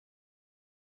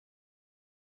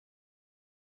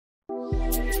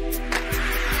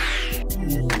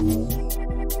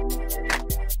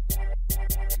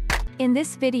In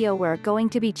this video we're going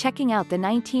to be checking out the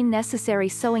 19 necessary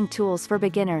sewing tools for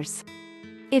beginners.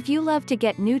 If you love to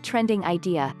get new trending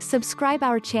idea, subscribe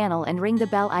our channel and ring the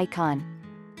bell icon.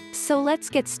 So let's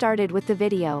get started with the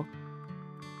video.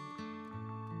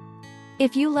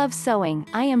 If you love sewing,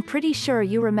 I am pretty sure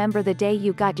you remember the day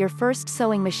you got your first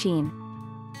sewing machine.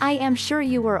 I am sure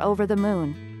you were over the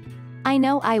moon. I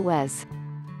know I was.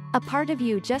 A part of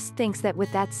you just thinks that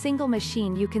with that single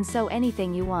machine you can sew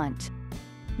anything you want.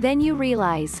 Then you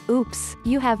realize, oops,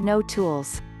 you have no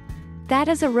tools. That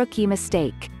is a rookie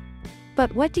mistake.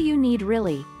 But what do you need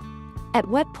really? At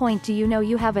what point do you know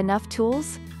you have enough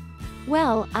tools?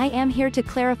 Well, I am here to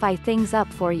clarify things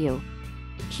up for you.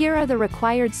 Here are the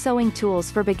required sewing tools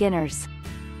for beginners.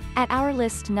 At our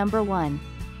list number 1.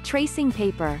 Tracing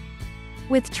paper.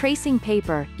 With tracing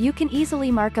paper, you can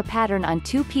easily mark a pattern on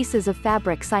 2 pieces of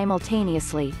fabric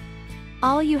simultaneously.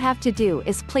 All you have to do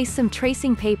is place some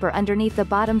tracing paper underneath the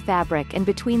bottom fabric and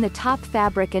between the top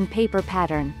fabric and paper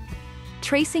pattern.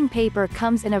 Tracing paper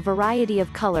comes in a variety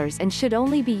of colors and should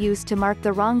only be used to mark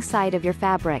the wrong side of your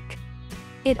fabric.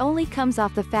 It only comes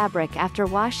off the fabric after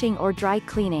washing or dry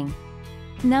cleaning.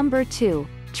 Number 2.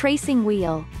 Tracing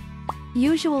wheel.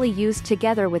 Usually used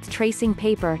together with tracing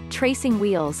paper, tracing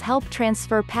wheels help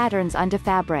transfer patterns onto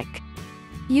fabric.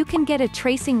 You can get a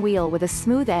tracing wheel with a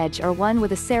smooth edge or one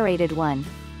with a serrated one.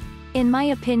 In my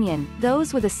opinion,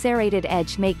 those with a serrated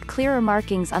edge make clearer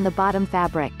markings on the bottom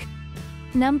fabric.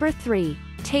 Number 3.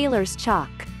 Tailor's chalk.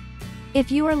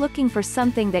 If you are looking for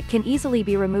something that can easily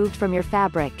be removed from your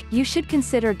fabric, you should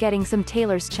consider getting some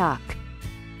tailor's chalk.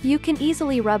 You can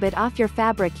easily rub it off your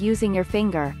fabric using your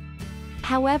finger.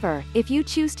 However, if you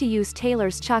choose to use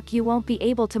tailor's chalk you won't be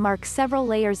able to mark several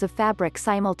layers of fabric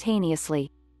simultaneously.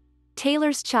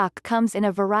 Tailor's chalk comes in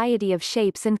a variety of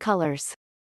shapes and colors.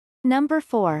 Number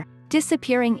 4.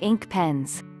 Disappearing ink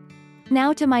pens.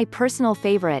 Now to my personal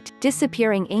favorite,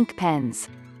 disappearing ink pens.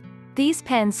 These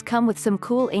pens come with some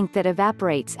cool ink that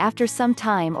evaporates after some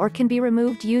time or can be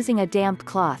removed using a damp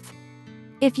cloth.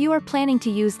 If you are planning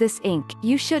to use this ink,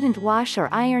 you shouldn't wash or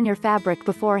iron your fabric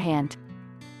beforehand.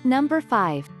 Number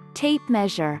 5. Tape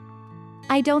measure.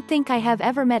 I don't think I have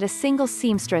ever met a single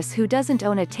seamstress who doesn't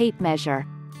own a tape measure.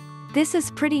 This is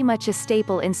pretty much a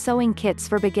staple in sewing kits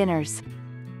for beginners.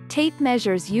 Tape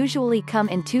measures usually come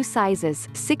in 2 sizes,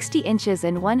 60 inches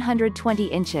and 120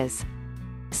 inches.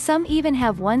 Some even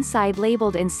have one side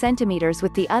labeled in centimeters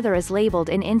with the other is labeled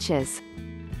in inches.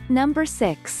 Number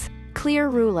 6. Clear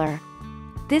ruler.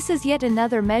 This is yet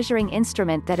another measuring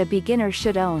instrument that a beginner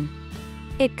should own.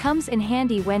 It comes in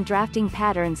handy when drafting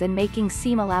patterns and making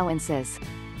seam allowances.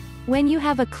 When you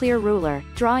have a clear ruler,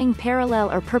 drawing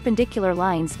parallel or perpendicular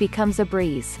lines becomes a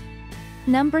breeze.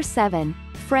 Number 7.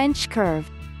 French curve.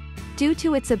 Due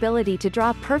to its ability to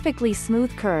draw perfectly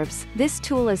smooth curves, this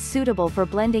tool is suitable for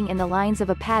blending in the lines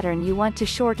of a pattern you want to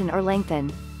shorten or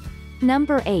lengthen.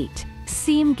 Number 8.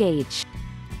 Seam gauge.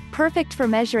 Perfect for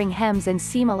measuring hems and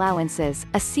seam allowances,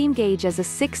 a seam gauge is a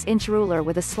 6-inch ruler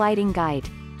with a sliding guide.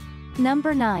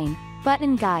 Number 9.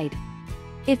 Button guide.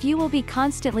 If you will be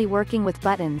constantly working with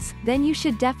buttons, then you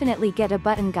should definitely get a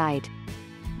button guide.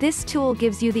 This tool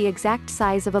gives you the exact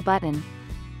size of a button.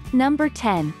 Number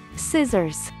 10.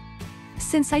 Scissors.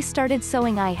 Since I started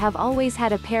sewing I have always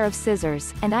had a pair of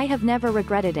scissors, and I have never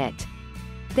regretted it.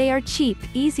 They are cheap,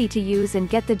 easy to use and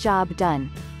get the job done.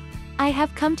 I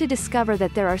have come to discover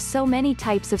that there are so many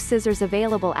types of scissors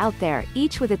available out there,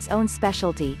 each with its own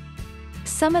specialty.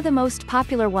 Some of the most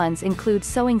popular ones include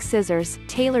sewing scissors,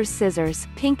 tailor's scissors,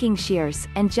 pinking shears,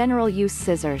 and general use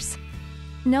scissors.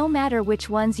 No matter which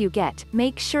ones you get,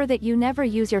 make sure that you never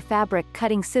use your fabric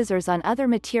cutting scissors on other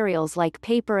materials like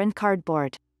paper and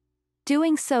cardboard.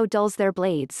 Doing so dulls their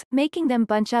blades, making them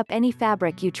bunch up any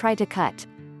fabric you try to cut.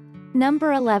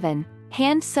 Number 11.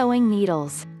 Hand sewing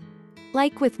needles.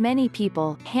 Like with many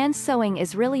people, hand sewing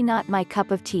is really not my cup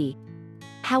of tea.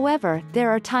 However, there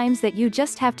are times that you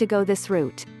just have to go this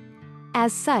route.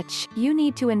 As such, you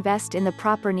need to invest in the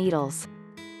proper needles.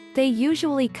 They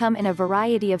usually come in a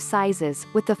variety of sizes,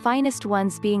 with the finest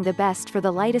ones being the best for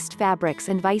the lightest fabrics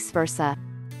and vice versa.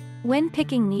 When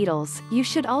picking needles, you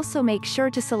should also make sure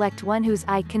to select one whose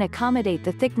eye can accommodate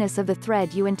the thickness of the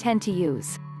thread you intend to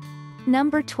use.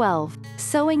 Number 12.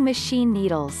 Sewing machine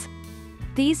needles.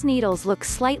 These needles look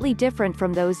slightly different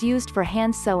from those used for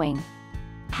hand sewing.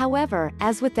 However,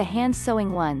 as with the hand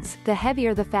sewing ones, the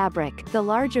heavier the fabric, the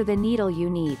larger the needle you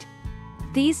need.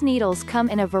 These needles come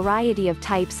in a variety of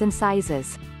types and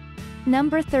sizes.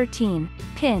 Number 13.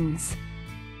 Pins.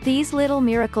 These little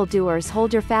miracle doers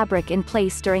hold your fabric in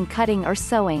place during cutting or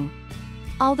sewing.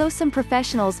 Although some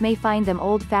professionals may find them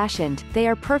old-fashioned, they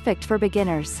are perfect for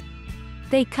beginners.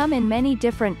 They come in many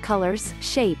different colors,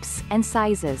 shapes, and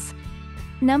sizes.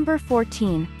 Number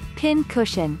 14. Pin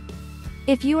cushion.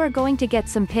 If you are going to get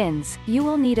some pins, you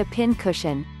will need a pin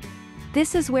cushion.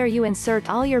 This is where you insert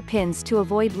all your pins to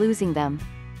avoid losing them.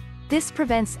 This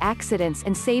prevents accidents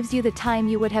and saves you the time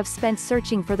you would have spent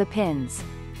searching for the pins.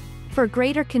 For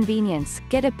greater convenience,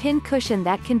 get a pin cushion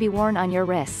that can be worn on your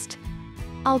wrist.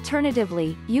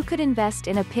 Alternatively, you could invest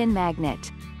in a pin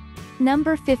magnet.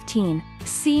 Number 15.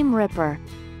 Seam ripper.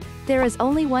 There is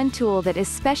only one tool that is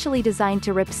specially designed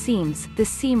to rip seams, the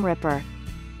seam ripper.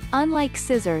 Unlike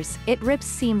scissors, it rips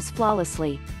seams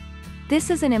flawlessly. This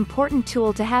is an important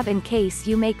tool to have in case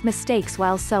you make mistakes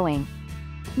while sewing.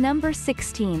 Number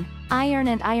 16. Iron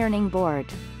and ironing board.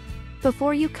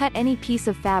 Before you cut any piece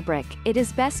of fabric, it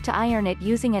is best to iron it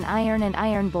using an iron and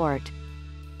iron board.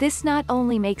 This not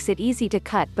only makes it easy to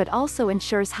cut but also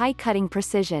ensures high cutting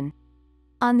precision.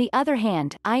 On the other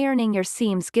hand, ironing your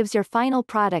seams gives your final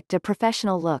product a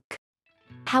professional look.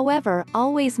 However,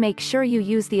 always make sure you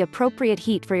use the appropriate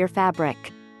heat for your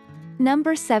fabric.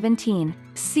 Number 17.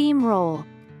 Seam roll.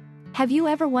 Have you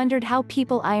ever wondered how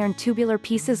people iron tubular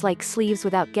pieces like sleeves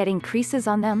without getting creases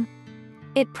on them?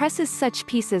 It presses such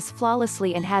pieces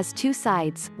flawlessly and has two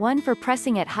sides, one for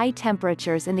pressing at high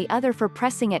temperatures and the other for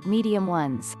pressing at medium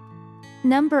ones.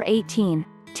 Number 18.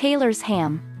 Tailor's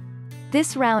ham.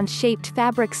 This round-shaped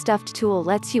fabric stuffed tool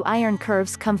lets you iron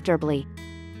curves comfortably.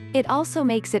 It also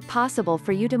makes it possible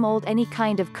for you to mold any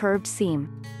kind of curved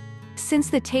seam. Since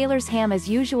the tailor's ham is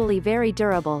usually very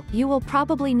durable, you will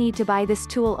probably need to buy this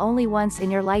tool only once in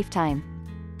your lifetime.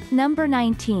 Number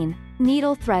 19.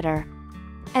 Needle threader.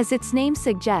 As its name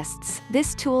suggests,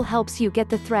 this tool helps you get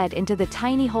the thread into the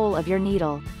tiny hole of your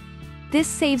needle. This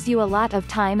saves you a lot of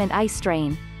time and eye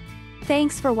strain.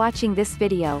 Thanks for watching this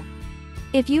video.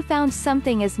 If you found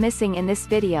something is missing in this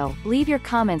video, leave your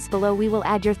comments below. We will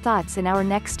add your thoughts in our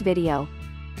next video.